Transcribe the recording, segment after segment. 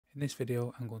In this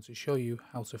video I'm going to show you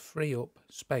how to free up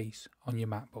space on your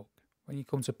MacBook. When you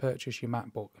come to purchase your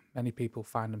MacBook, many people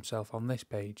find themselves on this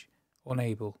page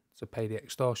unable to pay the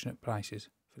extortionate prices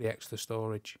for the extra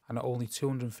storage, and at only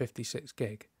 256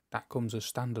 gig that comes as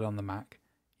standard on the Mac,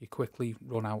 you quickly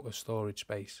run out of storage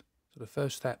space. So the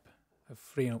first step of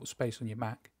freeing up space on your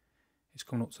Mac is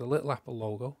coming up to the little Apple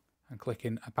logo and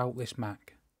clicking About This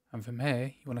Mac, and from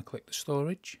here you want to click the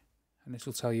storage, and this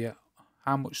will tell you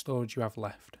how much storage you have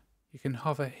left. You can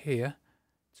hover here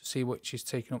to see which is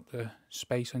taking up the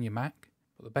space on your Mac,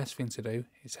 but the best thing to do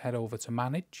is head over to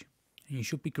Manage, and you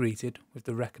should be greeted with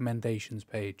the Recommendations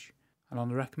page. And on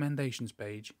the Recommendations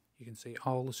page you can see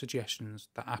all the suggestions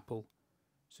that Apple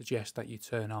suggests that you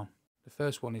turn on. The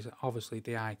first one is obviously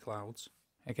the iClouds.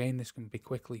 Again, this can be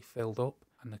quickly filled up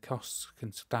and the costs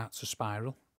can start to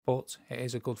spiral, but it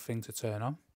is a good thing to turn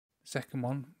on. The second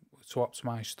one, to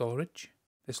optimize storage.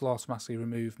 This will automatically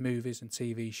remove movies and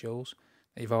TV shows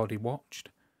that you've already watched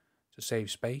to save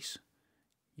space.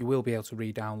 You will be able to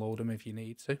re-download them if you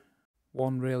need to.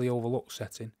 One really overlooked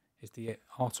setting is the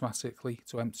automatically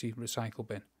to empty recycle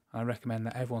bin. I recommend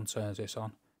that everyone turns this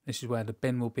on. This is where the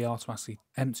bin will be automatically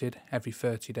emptied every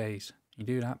 30 days. You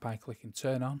do that by clicking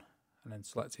turn on and then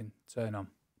selecting turn on.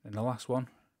 And the last one,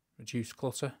 reduce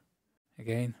clutter.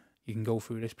 Again, you can go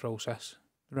through this process.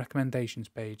 The recommendations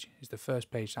page is the first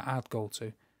page that I'd go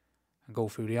to and go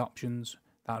through the options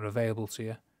that are available to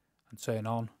you and turn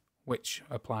on which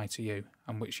apply to you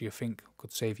and which you think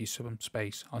could save you some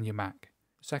space on your Mac.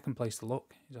 The second place to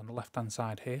look is on the left hand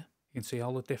side here. You can see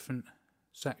all the different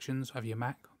sections of your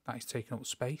Mac that is taking up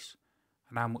space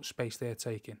and how much space they're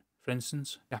taking. For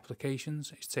instance, the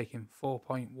applications is taking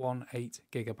 4.18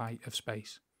 gigabyte of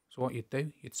space. So what you'd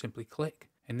do, you'd simply click,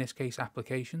 in this case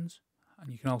applications,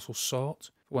 and you can also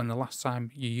sort for when the last time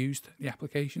you used the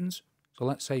applications. So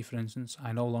let's say for instance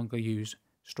I no longer use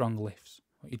strong lifts.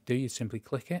 What you'd do, you'd simply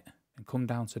click it and come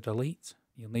down to delete.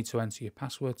 You'll need to enter your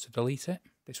password to delete it.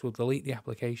 This will delete the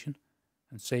application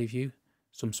and save you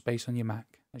some space on your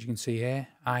Mac. As you can see here,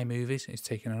 iMovies is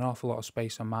taking an awful lot of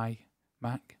space on my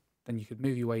Mac. Then you could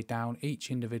move your way down each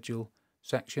individual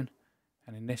section,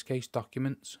 and in this case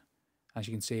documents. As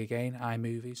you can see again,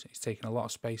 iMovies is taking a lot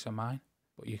of space on mine.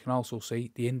 But you can also see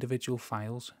the individual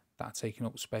files that are taking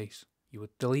up space. You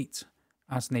would delete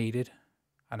as needed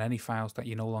and any files that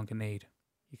you no longer need.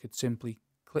 You could simply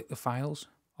click the files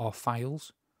or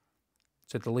files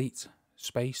to delete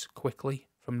space quickly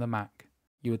from the Mac.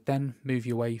 You would then move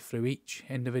your way through each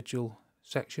individual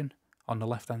section on the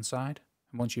left hand side,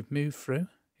 and once you've moved through,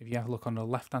 if you have a look on the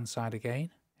left hand side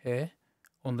again, here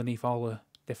underneath all the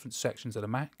different sections of the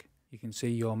Mac, you can see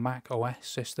your Mac OS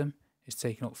system is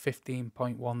taking up 15.19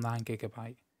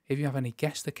 gigabyte. If you have any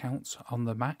guest accounts on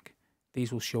the Mac,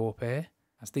 these will show up here,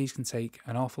 as these can take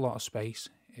an awful lot of space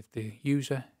if the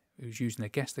user who's using a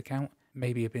guest account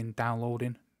maybe have been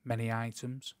downloading many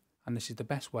items, and this is the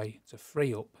best way to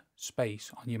free up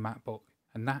space on your MacBook,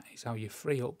 and that is how you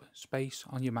free up space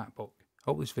on your MacBook.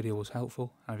 Hope this video was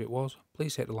helpful, and if it was,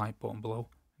 please hit the like button below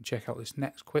and check out this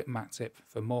next quick Mac tip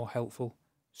for more helpful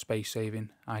space saving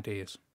ideas.